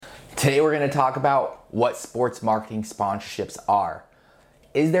Today we're going to talk about what sports marketing sponsorships are.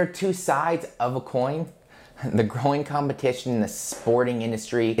 Is there two sides of a coin? The growing competition in the sporting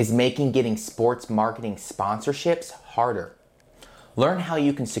industry is making getting sports marketing sponsorships harder. Learn how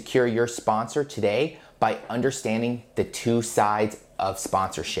you can secure your sponsor today by understanding the two sides of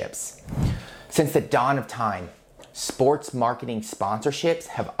sponsorships. Since the dawn of time, sports marketing sponsorships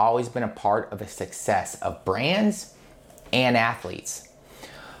have always been a part of the success of brands and athletes.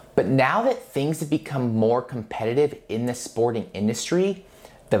 But now that things have become more competitive in the sporting industry,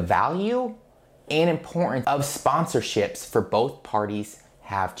 the value and importance of sponsorships for both parties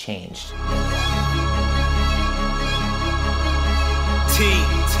have changed.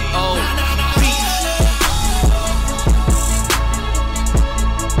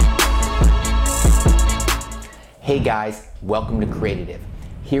 Hey guys, welcome to Creative.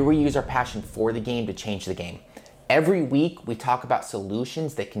 Here we use our passion for the game to change the game. Every week we talk about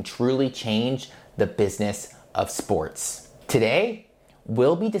solutions that can truly change the business of sports. Today,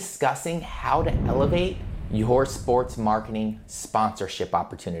 we'll be discussing how to elevate your sports marketing sponsorship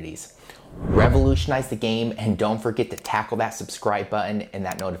opportunities. Revolutionize the game, and don't forget to tackle that subscribe button and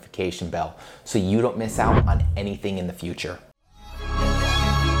that notification bell so you don't miss out on anything in the future.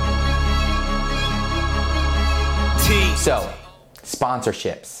 So,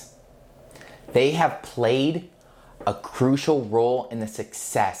 sponsorships. They have played a crucial role in the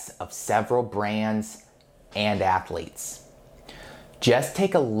success of several brands and athletes. Just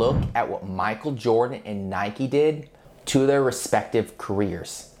take a look at what Michael Jordan and Nike did to their respective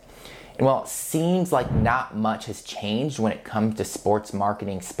careers. And while it seems like not much has changed when it comes to sports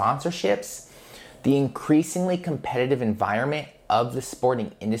marketing sponsorships, the increasingly competitive environment of the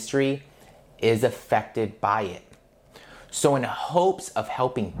sporting industry is affected by it. So in hopes of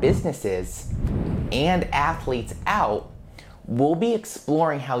helping businesses and athletes out, we'll be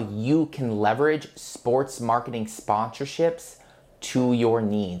exploring how you can leverage sports marketing sponsorships to your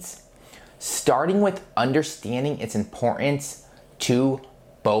needs, starting with understanding its importance to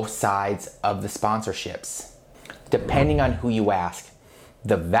both sides of the sponsorships. Depending on who you ask,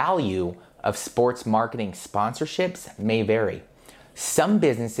 the value of sports marketing sponsorships may vary. Some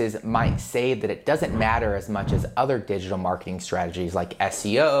businesses might say that it doesn't matter as much as other digital marketing strategies like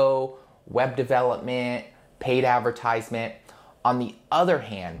SEO, web development, paid advertisement. On the other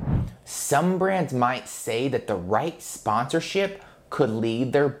hand, some brands might say that the right sponsorship could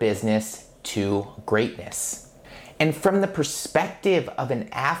lead their business to greatness. And from the perspective of an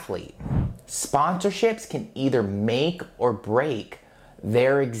athlete, sponsorships can either make or break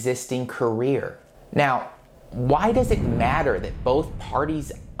their existing career. Now, why does it matter that both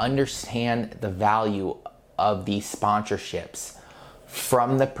parties understand the value of these sponsorships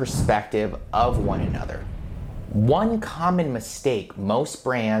from the perspective of one another? One common mistake most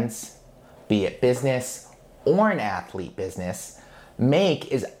brands, be it business or an athlete business, make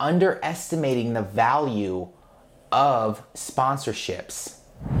is underestimating the value of sponsorships.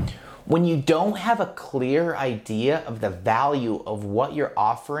 When you don't have a clear idea of the value of what you're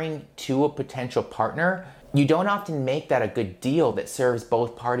offering to a potential partner, you don't often make that a good deal that serves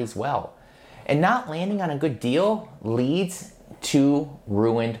both parties well. And not landing on a good deal leads to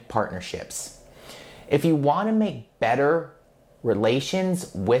ruined partnerships. If you want to make better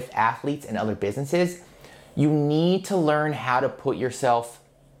relations with athletes and other businesses, you need to learn how to put yourself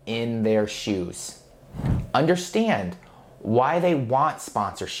in their shoes. Understand why they want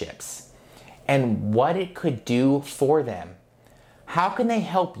sponsorships and what it could do for them. How can they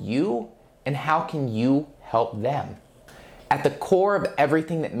help you, and how can you help them? At the core of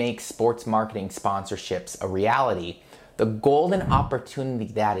everything that makes sports marketing sponsorships a reality, the golden opportunity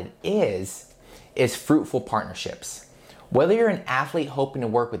that it is fruitful partnerships. Whether you're an athlete hoping to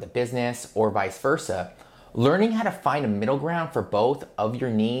work with a business or vice versa, learning how to find a middle ground for both of your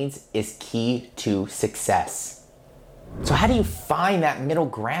needs is key to success. So how do you find that middle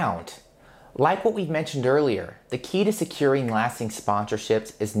ground? Like what we've mentioned earlier, the key to securing lasting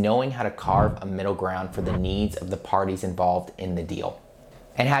sponsorships is knowing how to carve a middle ground for the needs of the parties involved in the deal.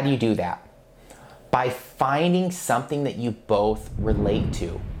 And how do you do that? By finding something that you both relate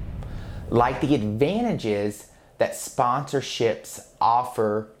to, like the advantages that sponsorships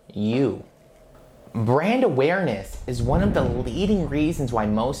offer you. Brand awareness is one of the leading reasons why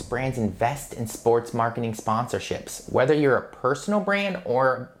most brands invest in sports marketing sponsorships. Whether you're a personal brand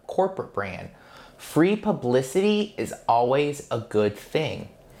or a corporate brand, free publicity is always a good thing.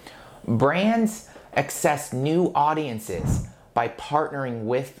 Brands access new audiences by partnering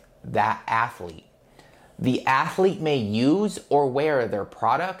with that athlete. The athlete may use or wear their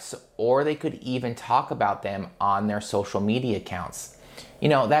products, or they could even talk about them on their social media accounts.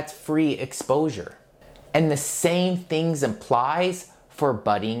 That's free exposure. And the same things applies for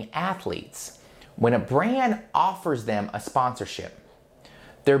budding athletes. When a brand offers them a sponsorship,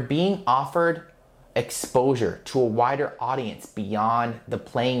 they're being offered exposure to a wider audience beyond the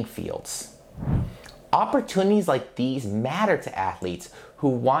playing fields. Opportunities like these matter to athletes who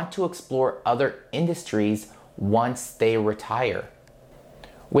want to explore other industries once they retire.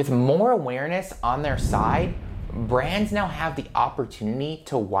 With more awareness on their side, brands now have the opportunity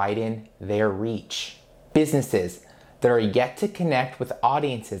to widen their reach. Businesses that are yet to connect with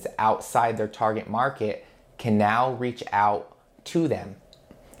audiences outside their target market can now reach out to them.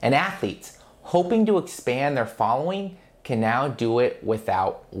 And athletes hoping to expand their following can now do it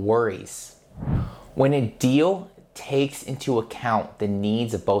without worries. When a deal takes into account the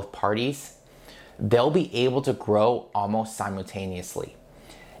needs of both parties, they'll be able to grow almost simultaneously.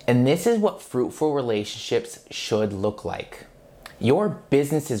 And this is what fruitful relationships should look like. Your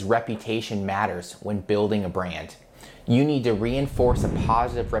business's reputation matters when building a brand. You need to reinforce a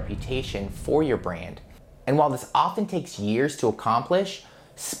positive reputation for your brand. And while this often takes years to accomplish,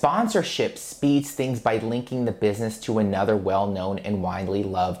 sponsorship speeds things by linking the business to another well-known and widely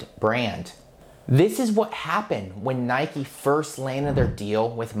loved brand. This is what happened when Nike first landed their deal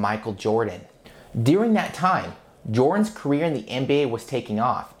with Michael Jordan. During that time, Jordan's career in the NBA was taking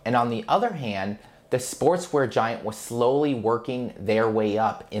off, and on the other hand, the sportswear giant was slowly working their way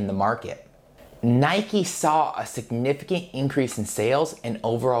up in the market. Nike saw a significant increase in sales and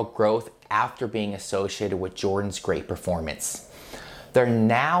overall growth after being associated with Jordan's great performance. They're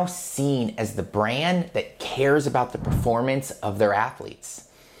now seen as the brand that cares about the performance of their athletes.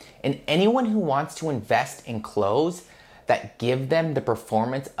 And anyone who wants to invest in clothes that give them the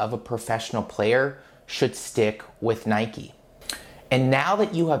performance of a professional player should stick with Nike. And now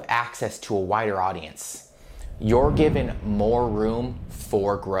that you have access to a wider audience, you're given more room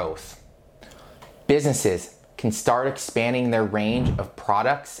for growth. Businesses can start expanding their range of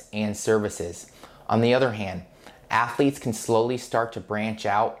products and services. On the other hand, athletes can slowly start to branch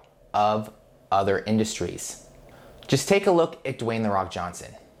out of other industries. Just take a look at Dwayne "The Rock"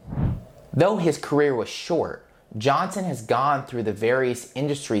 Johnson. Though his career was short, Johnson has gone through the various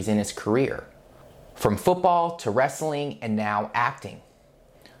industries in his career, from football to wrestling and now acting.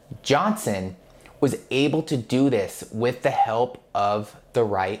 Johnson was able to do this with the help of the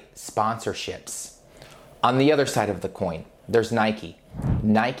right sponsorships. On the other side of the coin, there's Nike.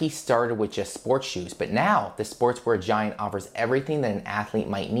 Nike started with just sports shoes, but now the sportswear giant offers everything that an athlete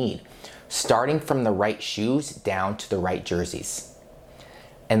might need, starting from the right shoes down to the right jerseys.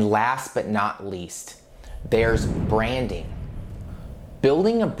 And last but not least, there's branding.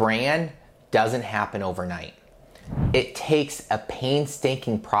 Building a brand doesn't happen overnight. It takes a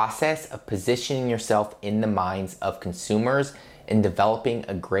painstaking process of positioning yourself in the minds of consumers and developing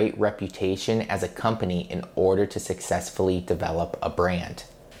a great reputation as a company in order to successfully develop a brand.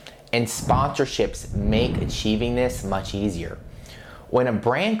 And sponsorships make achieving this much easier. When a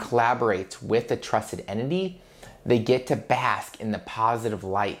brand collaborates with a trusted entity, they get to bask in the positive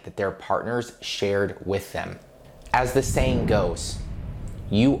light that their partners shared with them. As the saying goes,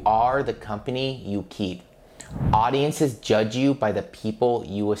 you are the company you keep. Audiences judge you by the people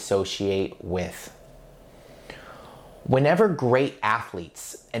you associate with. Whenever great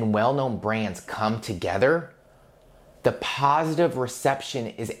athletes and well-known brands come together, the positive reception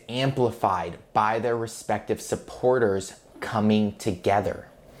is amplified by their respective supporters coming together.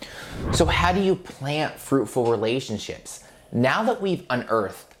 So how do you plant fruitful relationships? Now that we've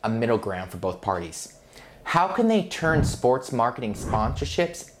unearthed a middle ground for both parties, how can they turn sports marketing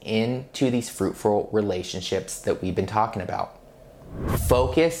sponsorships into these fruitful relationships that we've been talking about?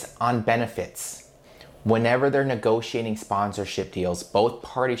 Focus on benefits. Whenever they're negotiating sponsorship deals, both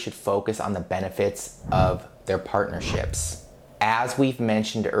parties should focus on the benefits of their partnerships. As we've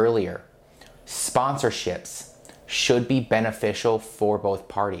mentioned earlier, sponsorships should be beneficial for both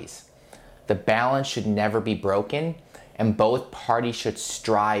parties. The balance should never be broken, and both parties should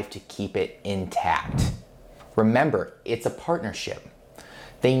strive to keep it intact. Remember, it's a partnership.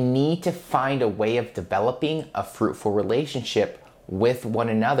 They need to find a way of developing a fruitful relationship with one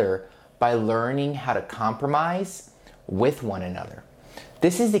another by learning how to compromise with one another.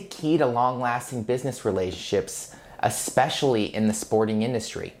 This is the key to long-lasting business relationships, especially in the sporting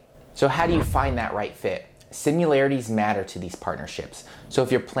industry. So how do you find that right fit? Similarities matter to these partnerships. So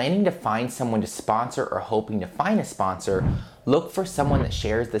if you're planning to find someone to sponsor or hoping to find a sponsor, look for someone that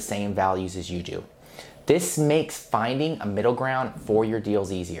shares the same values as you do. This makes finding a middle ground for your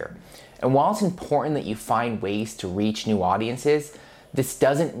deals easier. And while it's important that you find ways to reach new audiences, this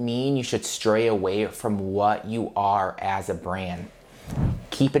doesn't mean you should stray away from what you are as a brand.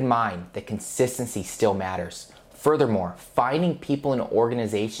 Keep in mind that consistency still matters. Furthermore, finding people and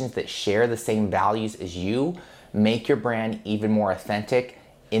organizations that share the same values as you make your brand even more authentic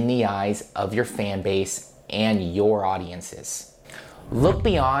in the eyes of your fan base and your audiences. Look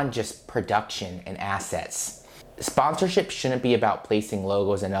beyond just production and assets. Sponsorship shouldn't be about placing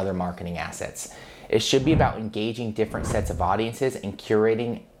logos and other marketing assets. It should be about engaging different sets of audiences and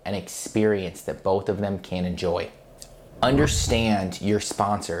curating an experience that both of them can enjoy. Understand your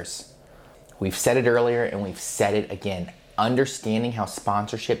sponsors. We've said it earlier and we've said it again. Understanding how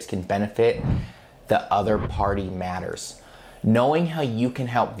sponsorships can benefit the other party matters. Knowing how you can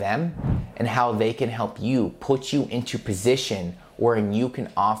help them and how they can help you puts you into position wherein you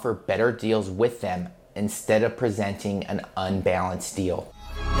can offer better deals with them instead of presenting an unbalanced deal.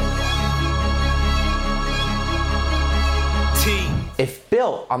 If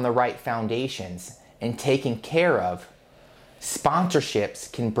built on the right foundations and taken care of,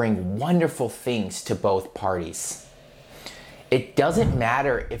 sponsorships can bring wonderful things to both parties. It doesn't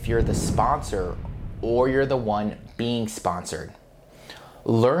matter if you're the sponsor or you're the one being sponsored.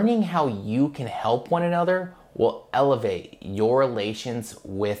 Learning how you can help one another will elevate your relations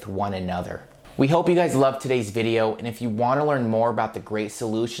with one another. We hope you guys loved today's video, and if you want to learn more about the great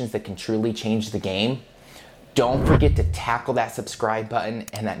solutions that can truly change the game, don't forget to tackle that subscribe button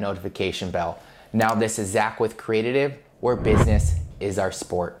and that notification bell. Now, this is Zach with Creatitive, where business is our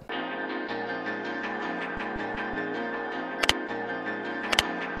sport.